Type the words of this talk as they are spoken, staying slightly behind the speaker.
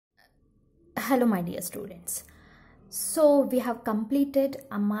Hello my dear students. So we have completed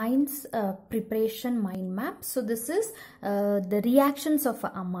amines preparation mind map. So this is the reactions of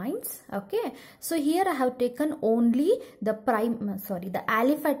amines. Okay. So here I have taken only the the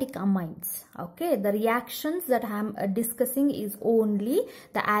aliphatic amines. Okay. The reactions that I am discussing is only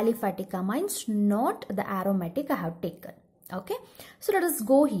the aliphatic amines, not the aromatic I have taken. Okay, so let us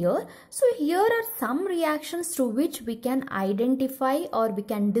go here. So here are some reactions through which we can identify or we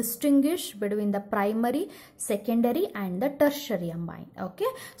can distinguish between the primary, secondary and the tertiary amine. Okay,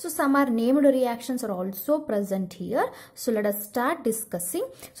 so some are named reactions are also present here. So let us start discussing.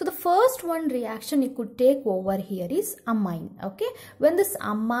 So the first one reaction you could take over here is amine. Okay, when this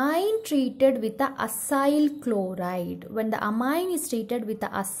amine treated with the acyl chloride, when the amine is treated with the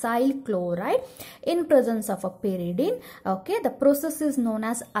acyl chloride in presence of a pyridine, okay, the process is known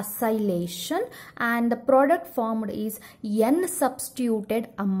as acylation and the product formed is N-substituted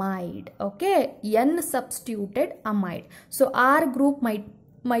amide. Okay, N-substituted amide. So R group might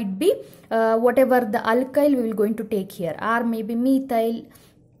be whatever the alkyl we will going to take here. R may be methyl,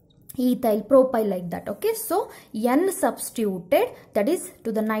 ethyl, propyl, like that. Okay, so N substituted, that is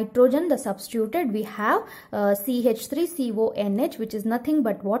to the nitrogen the substituted we have CH3CONH, which is nothing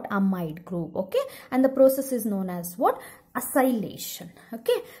but what, amide group. Okay, and the process is known as what, acylation.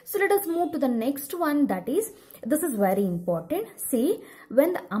 Okay, so let us move to the next one, that is, this is very important. See,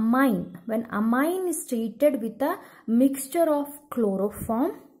 when amine is treated with a mixture of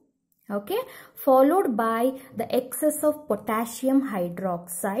chloroform, okay, followed by the excess of potassium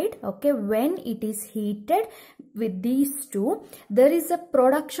hydroxide, okay, when it is heated with these two, there is a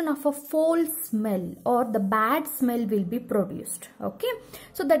production of a foul smell or the bad smell will be produced. Okay,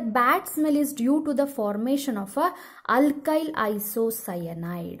 so that bad smell is due to the formation of a alkyl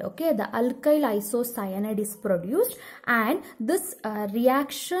isocyanide. Okay, the alkyl isocyanide is produced, and this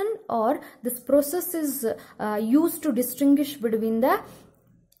reaction or this process is used to distinguish between the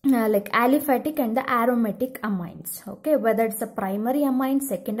like aliphatic and the aromatic amines. Okay, whether it's a primary amine,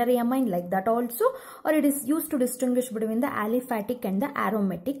 secondary amine, like that also, or it is used to distinguish between the aliphatic and the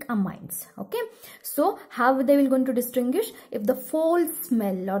aromatic amines. Okay, so how they will going to distinguish? If the foul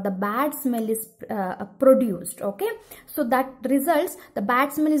smell or the bad smell is produced, okay, so that results, the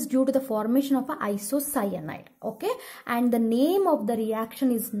bad smell is due to the formation of a isocyanide. Okay, and the name of the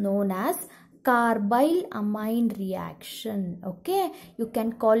reaction is known as carbyl amine reaction. Okay, you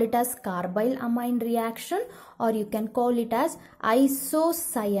can call it as carbyl amine reaction or you can call it as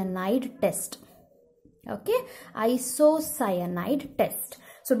isocyanide test. Okay, isocyanide test.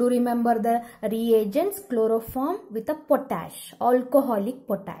 So do remember the reagents, chloroform with a potash, alcoholic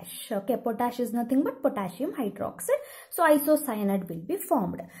potash. Okay, potash is nothing but potassium hydroxide. So isocyanide will be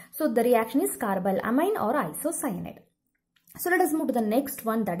formed. So the reaction is carbyl amine or isocyanide. So let us move to the next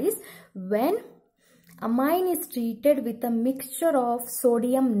one, that is when amine is treated with a mixture of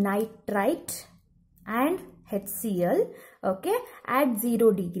sodium nitrite and HCl, okay, at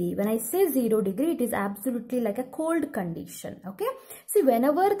 0 degree. When I say 0 degree, it is absolutely like a cold condition. Okay, see,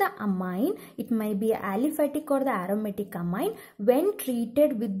 whenever the amine, it may be aliphatic or the aromatic amine, when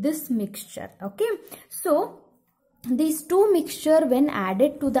treated with this mixture, okay, so these two mixture when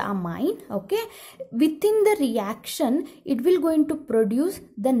added to the amine, okay, within the reaction it will going to produce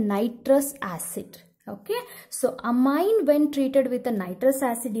the nitrous acid. Okay, so amine when treated with the nitrous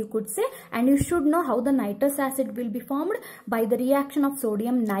acid, you could say, and you should know how the nitrous acid will be formed by the reaction of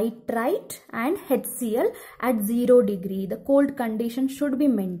sodium nitrite and HCl at 0 degree. The cold condition should be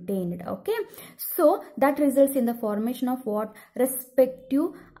maintained. Okay, so that results in the formation of what,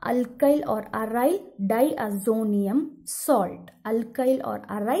 respective alkyl or aryl diazonium salt, alkyl or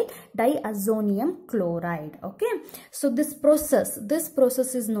aryl diazonium chloride. Okay, so this process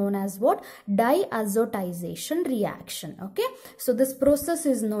is known as what, diazotization reaction. Okay, so this process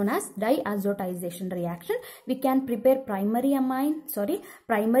is known as diazotization reaction. We can prepare aliphatic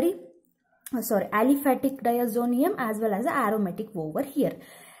diazonium as well as aromatic over here.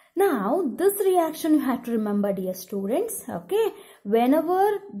 Now, this reaction you have to remember, dear students, okay,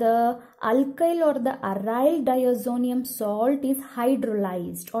 whenever the alkyl or the aryl diazonium salt is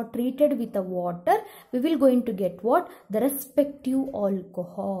hydrolyzed or treated with the water, we will going to get what, the respective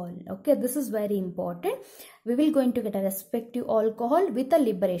alcohol. Okay, this is very important. We will going to get a respective alcohol with the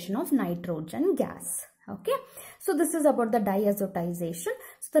liberation of nitrogen gas. Okay, so this is about the diazotization.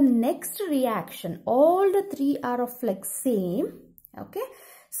 So the next reaction, all the three are of like same. Okay,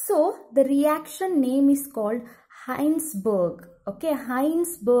 so the reaction name is called Heinzberg. Okay,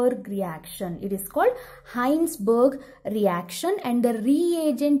 Heinzberg reaction. It is called Heinzberg reaction and the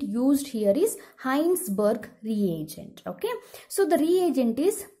reagent used here is Heinzberg reagent. Okay, so the reagent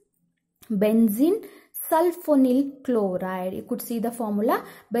is benzene sulfonyl chloride. You could see the formula,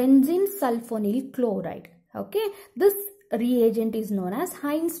 benzene sulfonyl chloride. Okay, this reagent is known as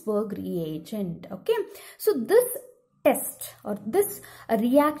Heinzberg reagent. Okay, so this test or this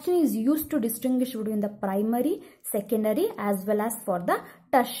reaction is used to distinguish between the primary, secondary as well as for the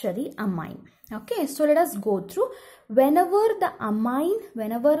tertiary amine. Okay, so let us go through. Whenever the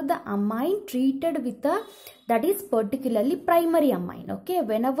amine treated with a, that is particularly primary amine. Okay,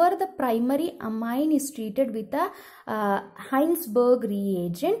 whenever the primary amine is treated with a Heinzberg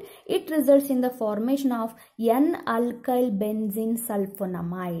reagent, it results in the formation of N-alkyl benzene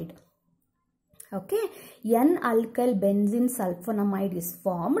sulfonamide. Okay, N-alkyl benzene sulfonamide is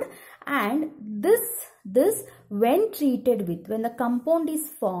formed, and this when treated with, when the compound is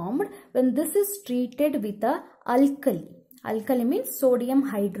formed, when this is treated with a alkali means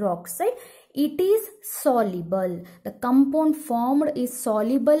sodium hydroxide, it is soluble. The compound formed is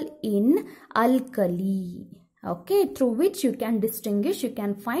soluble in alkali. Okay, through which you can distinguish, you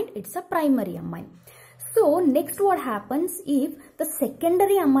can find it's a primary amine. So next what happens if the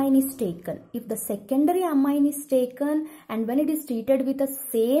secondary amine is taken? If the secondary amine is taken and when it is treated with the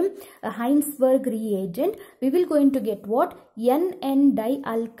same Heinzberg reagent, we will going to get what?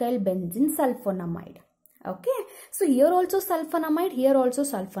 N-dialkyl benzene sulfonamide. Okay, so here also sulfonamide, here also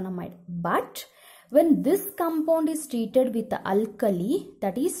sulfonamide. But when this compound is treated with the alkali,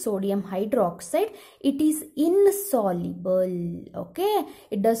 that is sodium hydroxide, it is insoluble. Okay,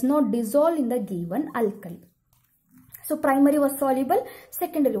 it does not dissolve in the given alkali. So primary was soluble,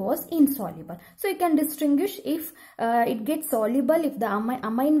 secondary was insoluble. So you can distinguish if it gets soluble, if the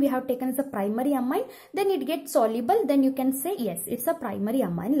amine we have taken as a primary amine, then it gets soluble, then you can say yes, it's a primary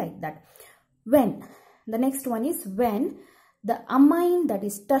amine, like that. When, the next one is when the amine, that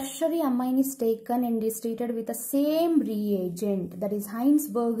is tertiary amine, is taken and is treated with the same reagent, that is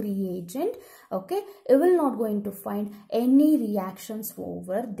Heinzberg reagent. Okay, you will not going to find any reactions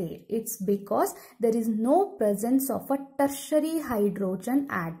over there. It's because there is no presence of a tertiary hydrogen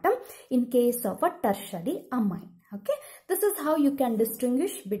atom in case of a tertiary amine. Okay, this is how you can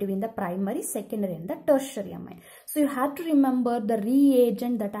distinguish between the primary, secondary and the tertiary amine. So you have to remember the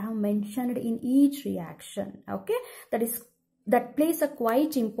reagent that I have mentioned in each reaction. Okay, that plays a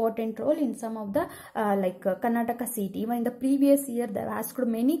quite important role in some of the Karnataka CET. Even in the previous year, they have asked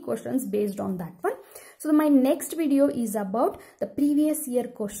many questions based on that one. So my next video is about the previous year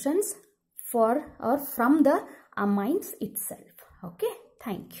questions for or from the amines itself. Okay,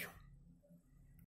 thank you.